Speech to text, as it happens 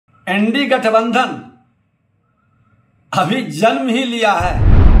ND गठबंधन अभी जन्म ही लिया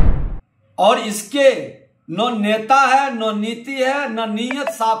है और इसके न नेता है, न नीति है, न नीयत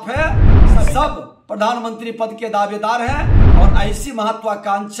साफ है। सब प्रधानमंत्री पद के दावेदार हैं और ऐसी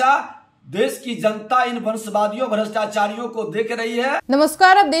महत्वाकांक्षा देश की जनता इन वंशवादियों भ्रष्टाचारियों को देख रही है।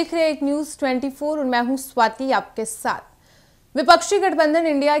 नमस्कार, आप देख रहे हैं एक न्यूज 24 और मैं हूं स्वाति आपके साथ। विपक्षी गठबंधन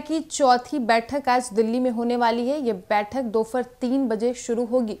इंडिया की चौथी बैठक आज दिल्ली में होने वाली है। ये बैठक दोपहर 3 बजे शुरू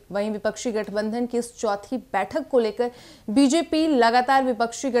होगी। वहीं विपक्षी गठबंधन की इस चौथी बैठक को लेकर बीजेपी लगातार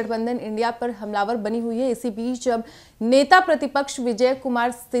विपक्षी गठबंधन इंडिया पर हमलावर बनी हुई है। इसी बीच जब नेता प्रतिपक्ष विजय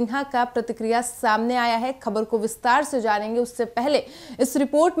कुमार सिन्हा का प्रतिक्रिया सामने आया है, खबर को विस्तार से जानेंगे। उससे पहले इस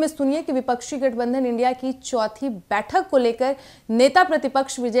रिपोर्ट में सुनिए कि विपक्षी गठबंधन इंडिया की चौथी बैठक को लेकर नेता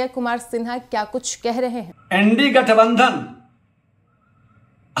प्रतिपक्ष विजय कुमार सिन्हा क्या कुछ कह रहे हैं। एनडी गठबंधन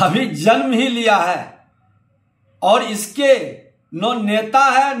अभी जन्म ही लिया है और इसके न नेता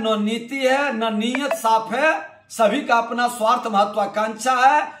है, न नीति है, न नीयत साफ है। सभी का अपना स्वार्थ महत्वाकांक्षा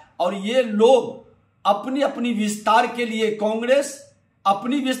है और ये लोग अपनी अपनी विस्तार के लिए, कांग्रेस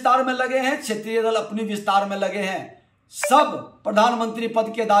अपनी विस्तार में लगे हैं, क्षेत्रीय दल अपनी विस्तार में लगे हैं। सब प्रधानमंत्री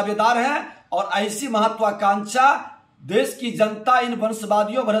पद के दावेदार हैं और ऐसी महत्वाकांक्षा देश की जनता इन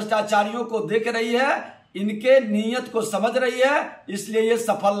वंशवादियों भ्रष्टाचारियों को देख रही है, इनके नीयत को समझ रही है, इसलिए ये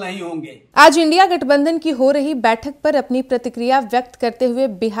सफल नहीं होंगे। आज इंडिया गठबंधन की हो रही बैठक पर अपनी प्रतिक्रिया व्यक्त करते हुए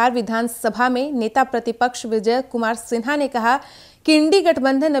बिहार विधानसभा में नेता प्रतिपक्ष विजय कुमार सिन्हा ने कहा कि इंडी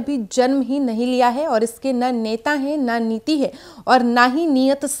गठबंधन अभी जन्म ही नहीं लिया है और इसके न नेता हैं, न नीति है और ना ही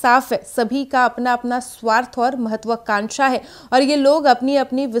नीयत साफ है। सभी का अपना अपना स्वार्थ और महत्वाकांक्षा है और ये लोग अपनी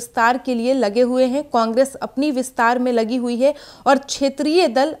अपनी विस्तार के लिए लगे हुए हैं। कांग्रेस अपनी विस्तार में लगी हुई है और क्षेत्रीय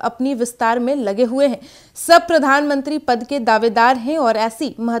दल अपनी विस्तार में लगे हुए हैं। सब प्रधानमंत्री पद के दावेदार हैं और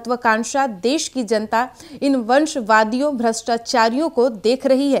ऐसी महत्वाकांक्षा देश की जनता इन वंशवादियों भ्रष्टाचारियों को देख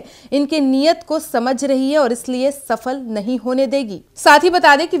रही है, इनके नीयत को समझ रही है और इसलिए सफल नहीं होने देगी। साथ ही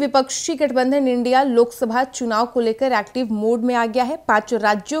बता दें कि विपक्षी गठबंधन इंडिया लोकसभा चुनाव को लेकर एक्टिव मोड में आ गया है। 5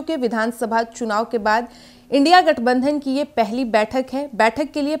 राज्यों के विधानसभा चुनाव के बाद इंडिया गठबंधन की ये पहली बैठक है।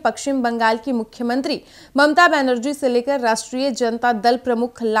 बैठक के लिए पश्चिम बंगाल की मुख्यमंत्री ममता बनर्जी से लेकर राष्ट्रीय जनता दल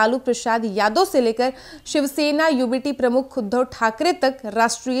प्रमुख लालू प्रसाद यादव से लेकर शिवसेना यूबीटी प्रमुख उद्धव ठाकरे तक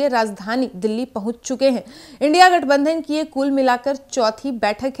राष्ट्रीय राजधानी दिल्ली पहुंच चुके हैं। इंडिया गठबंधन की ये कुल मिलाकर चौथी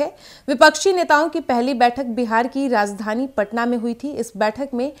बैठक है। विपक्षी नेताओं की पहली बैठक बिहार की राजधानी पटना में हुई थी। इस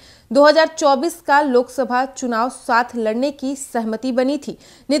बैठक में 2024 का लोकसभा चुनाव साथ लड़ने की सहमति बनी थी।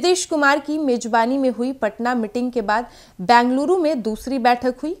 नीतीश कुमार की मेजबानी में हुई पटना मीटिंग के बाद बेंगलुरु में दूसरी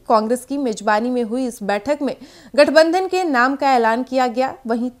बैठक हुई। कांग्रेस की मेजबानी में हुई इस बैठक में गठबंधन के नाम का ऐलान किया गया।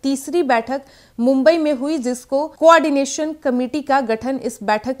 वहीं तीसरी बैठक मुंबई में हुई, जिसको कोऑर्डिनेशन कमेटी का गठन इस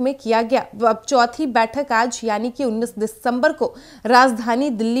बैठक में किया गया। अब चौथी बैठक आज यानी कि 19 दिसंबर को राजधानी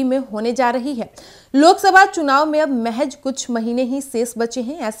दिल्ली में होने जा रही है। लोकसभा चुनाव में अब महज कुछ महीने ही शेष बचे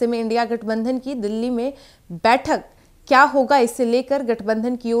हैं। ऐसे में इंडिया गठबंधन की दिल्ली में बैठक क्या होगा, इसे लेकर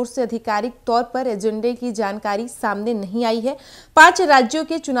गठबंधन की ओर से आधिकारिक तौर पर एजेंडे की जानकारी सामने नहीं आई है। 5 राज्यों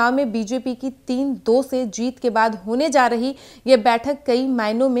के चुनाव में बीजेपी की 3-2 से जीत के बाद होने जा रही यह बैठक कई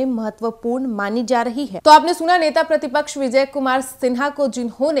मायनों में महत्वपूर्ण मानी जा रही है। तो आपने सुना नेता प्रतिपक्ष विजय कुमार सिन्हा को,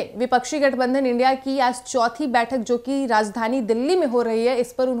 जिन्होंने विपक्षी गठबंधन इंडिया की आज चौथी बैठक जो कि राजधानी दिल्ली में हो रही है,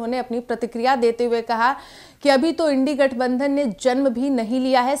 इस पर उन्होंने अपनी प्रतिक्रिया देते हुए कहा कि अभी तो इंडी गठबंधन ने जन्म भी नहीं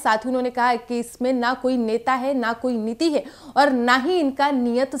लिया है। साथ ही उन्होंने कहा कि इसमें ना कोई नेता है, ना कोई नीति है और ना ही इनका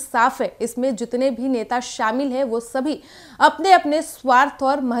नियत साफ है। इसमें जितने भी नेता शामिल हैं वो सभी अपने अपने स्वार्थ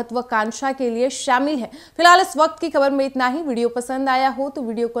और महत्वाकांक्षा के लिए शामिल हैं। फिलहाल इस वक्त की खबर में इतना ही। वीडियो पसंद आया हो तो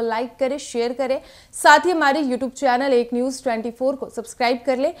वीडियो को लाइक करें, शेयर करें। साथ ही हमारे यूट्यूब चैनल एक न्यूज 24 को सब्सक्राइब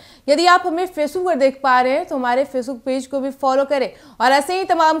कर ले। यदि आप हमें फेसबुक पर देख पा रहे हैं तो हमारे फेसबुक पेज को भी फॉलो करें और ऐसे ही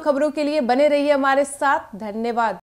तमाम खबरों के लिए बने रहिए हमारे साथ। धन्यवाद।